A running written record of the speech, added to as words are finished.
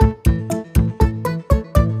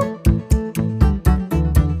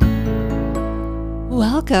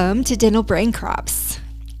Welcome to Dental Brain Crops.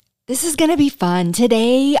 This is going to be fun.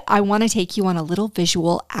 Today, I want to take you on a little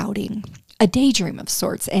visual outing, a daydream of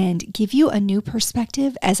sorts, and give you a new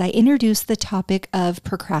perspective as I introduce the topic of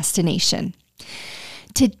procrastination.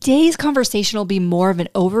 Today's conversation will be more of an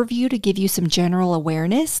overview to give you some general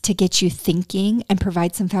awareness, to get you thinking, and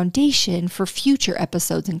provide some foundation for future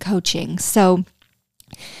episodes in coaching. So,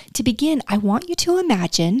 to begin, I want you to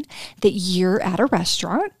imagine that you're at a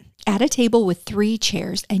restaurant, at a table with 3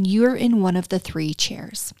 chairs, and you're in one of the 3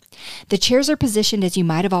 chairs. The chairs are positioned as you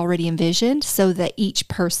might have already envisioned so that each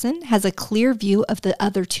person has a clear view of the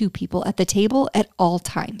other 2 people at the table at all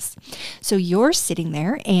times. So you're sitting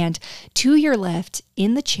there, and to your left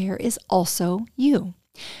in the chair is also you.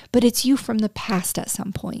 But it's you from the past at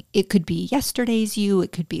some point. It could be yesterday's you,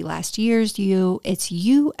 it could be last year's you. It's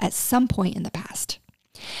you at some point in the past.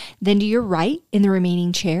 Then to your right in the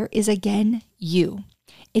remaining chair is again you.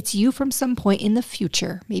 It's you from some point in the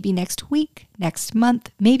future, maybe next week, next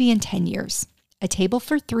month, maybe in 10 years. A table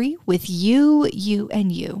for 3 with you,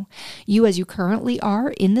 and you. You as you currently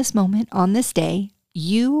are in this moment, on this day,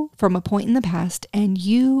 you from a point in the past, and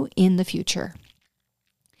you in the future.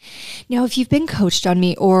 Now, if you've been coached on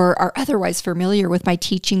me or are otherwise familiar with my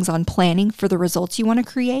teachings on planning for the results you want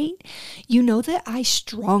to create, you know that I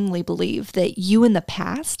strongly believe that you in the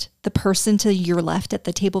past, the person to your left at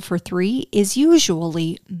the table for 3, is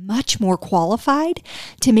usually much more qualified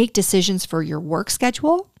to make decisions for your work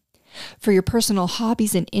schedule, for your personal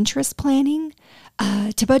hobbies and interest planning,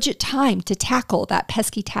 to budget time to tackle that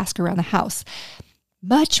pesky task around the house.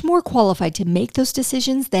 Much more qualified to make those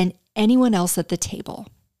decisions than anyone else at the table.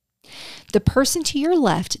 The person to your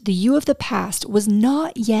left, the you of the past, was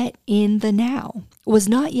not yet in the now, was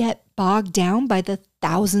not yet bogged down by the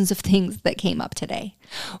thousands of things that came up today,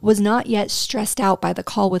 was not yet stressed out by the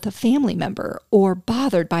call with a family member or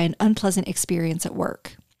bothered by an unpleasant experience at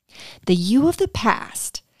work. The you of the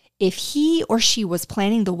past, if he or she was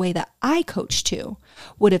planning the way that I coach to,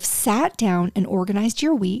 would have sat down and organized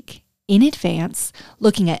your week in advance,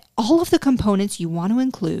 looking at all of the components you want to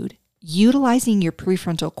include, utilizing your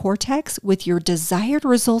prefrontal cortex with your desired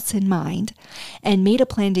results in mind, and made a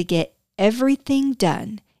plan to get everything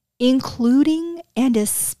done, including and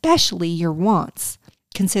especially your wants,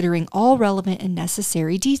 considering all relevant and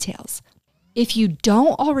necessary details. If you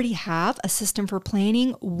don't already have a system for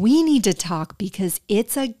planning, we need to talk because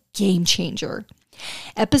it's a game changer.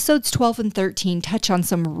 Episodes 12 and 13 touch on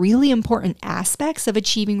some really important aspects of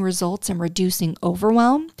achieving results and reducing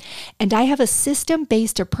overwhelm, and I have a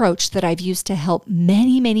system-based approach that I've used to help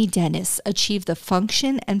many dentists achieve the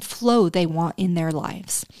function and flow they want in their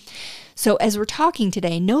lives. So as we're talking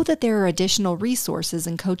today, know that there are additional resources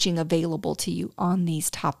and coaching available to you on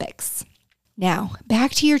these topics. Now,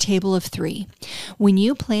 back to your table of 3. When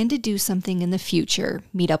you plan to do something in the future,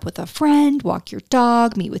 meet up with a friend, walk your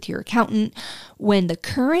dog, meet with your accountant, when the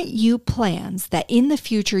current you plans that in the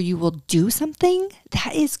future you will do something,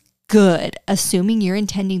 that is good, assuming you're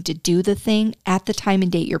intending to do the thing at the time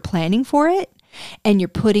and date you're planning for it, and you're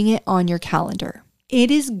putting it on your calendar. It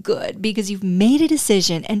is good because you've made a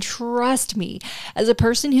decision, and trust me, as a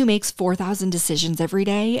person who makes 4,000 decisions every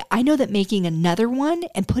day, I know that making another one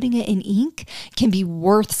and putting it in ink can be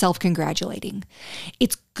worth self-congratulating.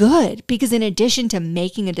 It's good because in addition to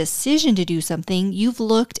making a decision to do something, you've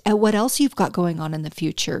looked at what else you've got going on in the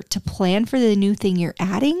future to plan for the new thing you're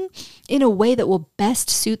adding in a way that will best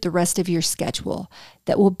suit the rest of your schedule,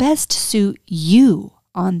 that will best suit you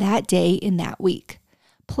on that day in that week.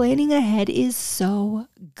 Planning ahead is so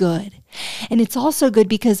good. And it's also good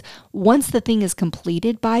because once the thing is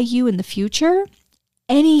completed by you in the future,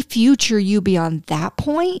 any future you beyond that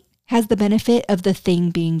point has the benefit of the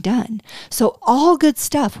thing being done. So all good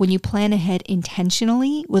stuff when you plan ahead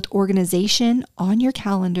intentionally with organization on your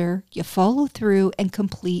calendar, you follow through and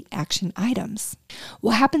complete action items.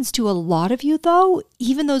 What happens to a lot of you though,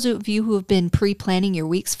 even those of you who have been pre-planning your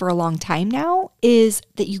weeks for a long time now, is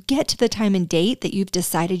that you get to the time and date that you've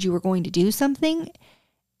decided you were going to do something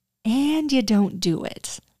and you don't do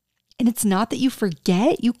it. And it's not that you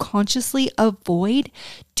forget, you consciously avoid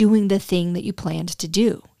doing the thing that you planned to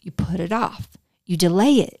do. You put it off, you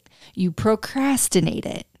delay it, you procrastinate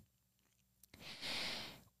it,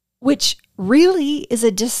 which really is a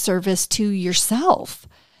disservice to yourself.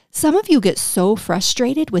 Some of you get so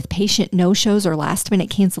frustrated with patient no-shows or last-minute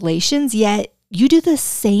cancellations, yet you do the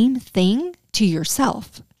same thing to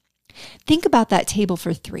yourself. Think about that table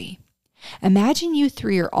for 3. Imagine you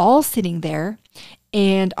 3 are all sitting there,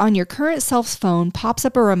 and on your current self's phone pops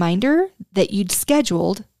up a reminder that you'd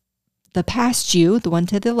scheduled, the past you, the one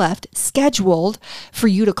to the left, scheduled for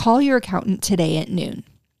you to call your accountant today at noon.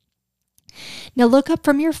 Now look up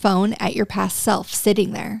from your phone at your past self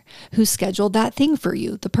sitting there, who scheduled that thing for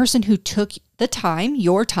you, the person who took the time,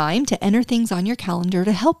 your time, to enter things on your calendar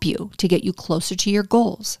to help you, to get you closer to your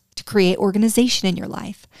goals, to create organization in your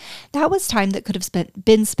life. That was time that could have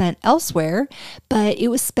been spent elsewhere, but it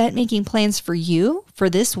was spent making plans for you, for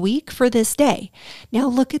this week, for this day. Now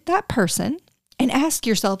look at that person and ask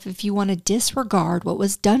yourself if you want to disregard what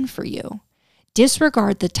was done for you.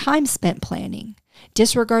 Disregard the time spent planning.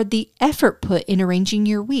 Disregard the effort put in arranging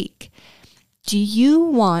your week. Do you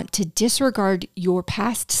want to disregard your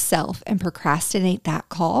past self and procrastinate that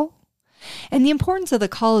call? And the importance of the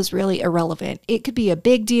call is really irrelevant. It could be a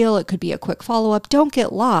big deal. It could be a quick follow-up. Don't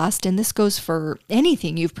get lost, and this goes for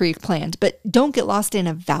anything you've pre-planned, but don't get lost in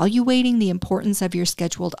evaluating the importance of your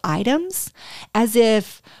scheduled items as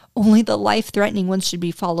if only the life-threatening ones should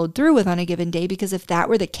be followed through with on a given day, because if that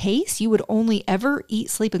were the case, you would only ever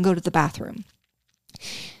eat, sleep, and go to the bathroom.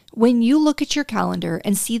 When you look at your calendar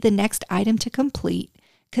and see the next item to complete,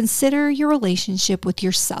 consider your relationship with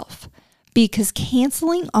yourself, because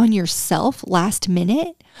canceling on yourself last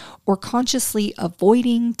minute or consciously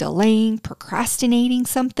avoiding, delaying, procrastinating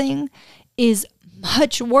something is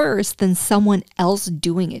much worse than someone else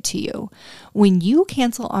doing it to you. When you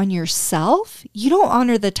cancel on yourself, you don't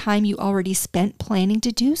honor the time you already spent planning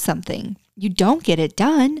to do something. You don't get it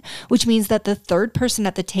done, which means that the third person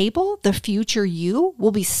at the table, the future you,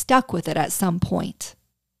 will be stuck with it at some point.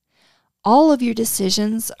 All of your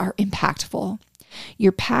decisions are impactful.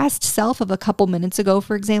 Your past self of a couple minutes ago,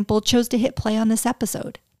 for example, chose to hit play on this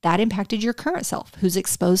episode. That impacted your current self, who's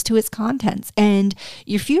exposed to its contents. And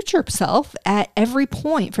your future self, at every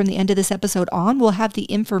point from the end of this episode on, will have the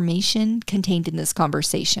information contained in this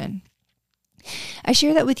conversation. I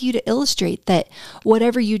share that with you to illustrate that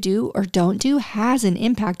whatever you do or don't do has an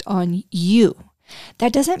impact on you.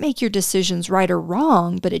 That doesn't make your decisions right or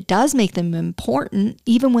wrong, but it does make them important,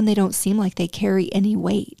 even when they don't seem like they carry any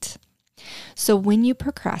weight. So when you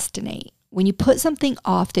procrastinate, when you put something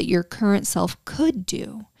off that your current self could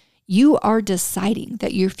do, you are deciding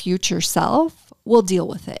that your future self will deal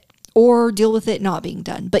with it or deal with it not being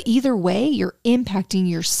done. But either way, you're impacting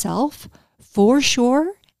yourself for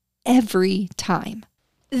sure every time.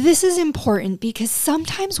 This is important because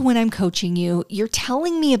sometimes when I'm coaching you, you're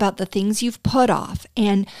telling me about the things you've put off,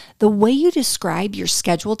 and the way you describe your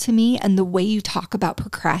schedule to me and the way you talk about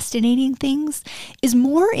procrastinating things is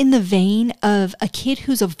more in the vein of a kid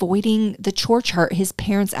who's avoiding the chore chart his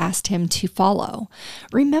parents asked him to follow.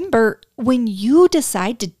 Remember, when you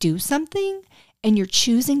decide to do something, and you're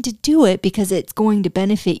choosing to do it because it's going to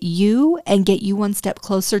benefit you and get you one step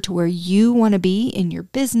closer to where you want to be in your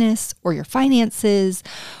business or your finances,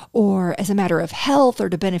 or as a matter of health or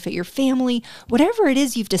to benefit your family, whatever it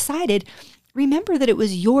is you've decided, remember that it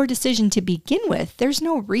was your decision to begin with. There's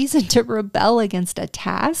no reason to rebel against a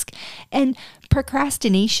task. And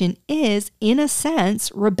procrastination is, in a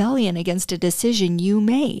sense, rebellion against a decision you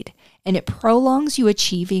made. And it prolongs you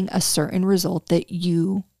achieving a certain result that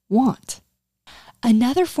you want.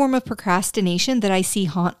 Another form of procrastination that I see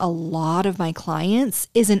haunt a lot of my clients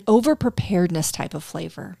is an over-preparedness type of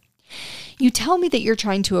flavor. You tell me that you're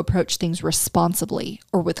trying to approach things responsibly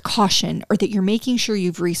or with caution, or that you're making sure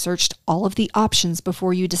you've researched all of the options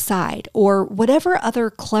before you decide, or whatever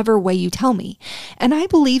other clever way you tell me. And I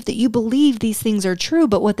believe that you believe these things are true,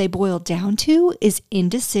 but what they boil down to is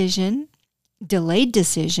indecision, delayed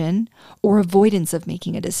decision, or avoidance of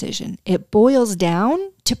making a decision. It boils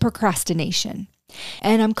down to procrastination.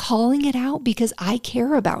 And I'm calling it out because I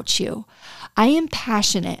care about you. I am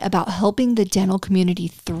passionate about helping the dental community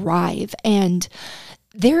thrive, and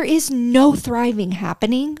there is no thriving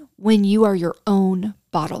happening when you are your own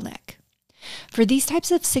bottleneck. For these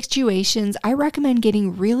types of situations, I recommend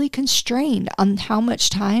getting really constrained on how much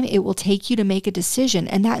time it will take you to make a decision,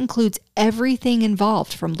 and that includes everything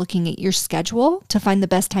involved, from looking at your schedule to find the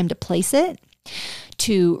best time to place it,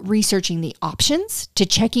 to researching the options, to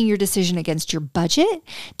checking your decision against your budget,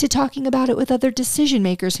 to talking about it with other decision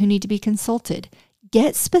makers who need to be consulted.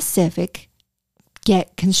 Get specific,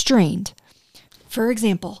 get constrained. For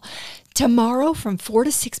example, tomorrow from 4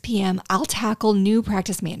 to 6 p.m., I'll tackle new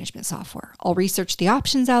practice management software. I'll research the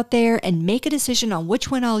options out there and make a decision on which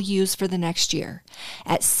one I'll use for the next year.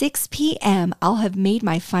 At 6 p.m., I'll have made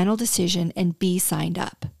my final decision and be signed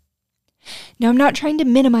up. Now, I'm not trying to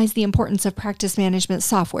minimize the importance of practice management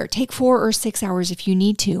software. Take 4 or 6 hours if you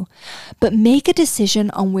need to, but make a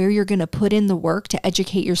decision on where you're going to put in the work to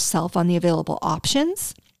educate yourself on the available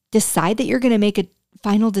options. Decide that you're going to make a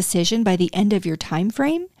final decision by the end of your time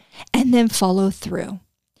frame, and then follow through.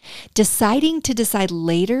 Deciding to decide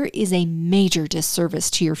later is a major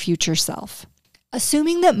disservice to your future self.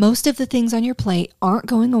 Assuming that most of the things on your plate aren't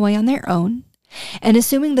going away on their own, and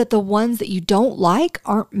assuming that the ones that you don't like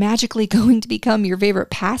aren't magically going to become your favorite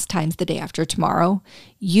pastimes the day after tomorrow,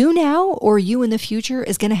 you now or you in the future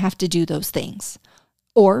is going to have to do those things.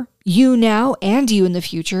 Or you now and you in the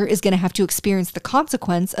future is going to have to experience the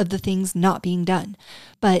consequence of the things not being done.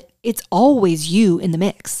 But it's always you in the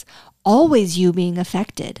mix, always you being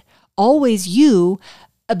affected, always you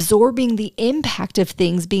absorbing the impact of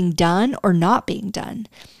things being done or not being done,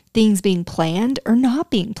 things being planned or not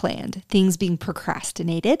being planned, things being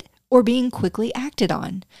procrastinated or being quickly acted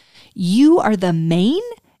on. You are the main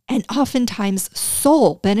and oftentimes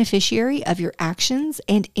sole beneficiary of your actions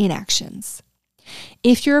and inactions.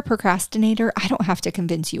 If you're a procrastinator, I don't have to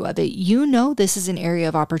convince you of it. You know this is an area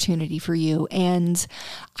of opportunity for you, and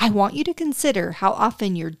I want you to consider how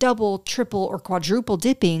often you're double, triple, or quadruple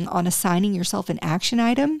dipping on assigning yourself an action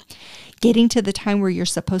item, getting to the time where you're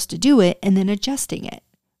supposed to do it, and then adjusting it,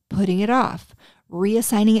 putting it off,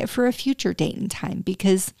 reassigning it for a future date and time,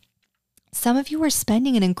 because some of you are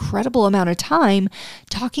spending an incredible amount of time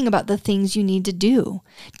talking about the things you need to do,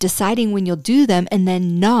 deciding when you'll do them, and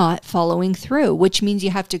then not following through, which means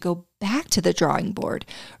you have to go back to the drawing board,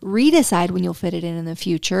 redecide when you'll fit it in the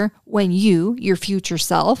future, when you, your future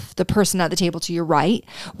self, the person at the table to your right,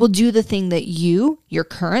 will do the thing that you, your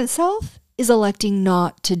current self, is electing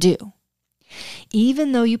not to do.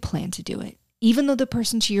 Even though you plan to do it, even though the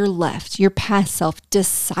person to your left, your past self,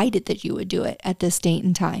 decided that you would do it at this date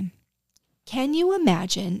and time. Can you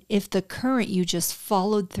imagine if the current you just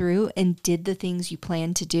followed through and did the things you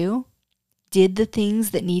planned to do? Did the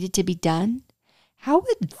things that needed to be done? How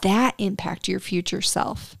would that impact your future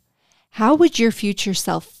self? How would your future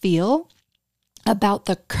self feel about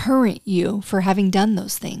the current you for having done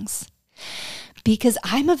those things? Because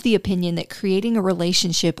I'm of the opinion that creating a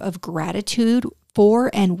relationship of gratitude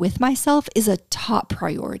for and with myself is a top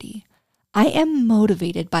priority. I am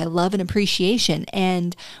motivated by love and appreciation,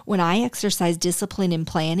 and when I exercise discipline in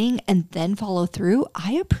planning and then follow through,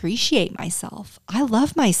 I appreciate myself. I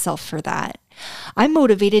love myself for that. I'm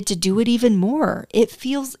motivated to do it even more. It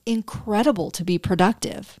feels incredible to be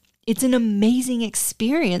productive. It's an amazing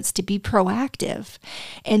experience to be proactive,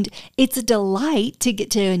 and it's a delight to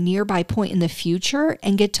get to a nearby point in the future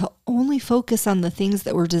and get to only focus on the things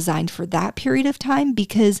that were designed for that period of time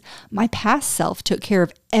because my past self took care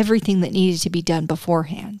of everything that needed to be done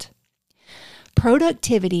beforehand.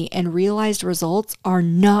 Productivity and realized results are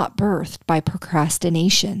not birthed by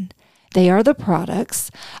procrastination. They are the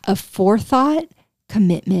products of forethought,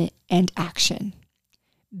 commitment, and action.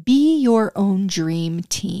 Be your own dream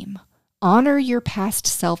team. Honor your past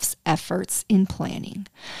self's efforts in planning.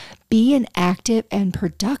 Be an active and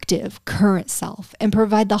productive current self and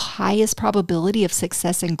provide the highest probability of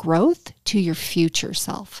success and growth to your future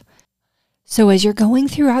self. So as you're going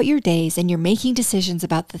throughout your days and you're making decisions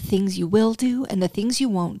about the things you will do and the things you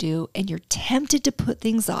won't do, and you're tempted to put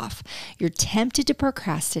things off, you're tempted to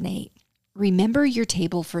procrastinate, remember your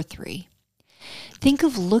table for 3. Think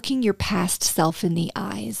of looking your past self in the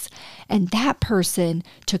eyes, and that person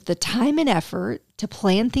took the time and effort to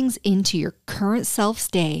plan things into your current self's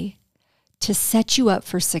day to set you up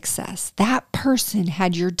for success. That person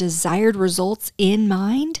had your desired results in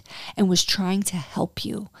mind and was trying to help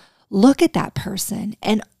you. Look at that person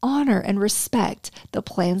and honor and respect the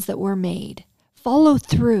plans that were made. Follow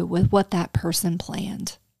through with what that person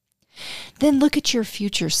planned. Then look at your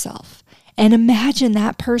future self. And imagine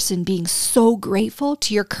that person being so grateful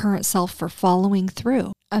to your current self for following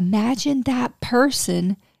through. Imagine that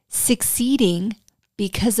person succeeding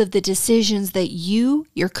because of the decisions that you,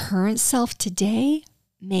 your current self today,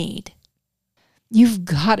 made. You've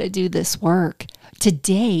got to do this work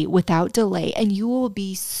today without delay, and you will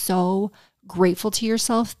be so grateful to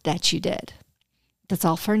yourself that you did. That's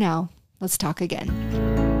all for now. Let's talk again.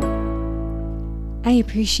 I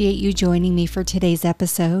appreciate you joining me for today's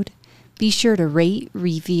episode. Be sure to rate,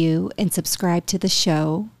 review, and subscribe to the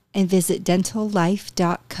show, and visit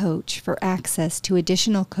dentallife.coach for access to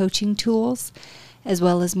additional coaching tools, as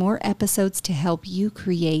well as more episodes to help you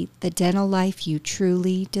create the dental life you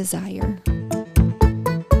truly desire.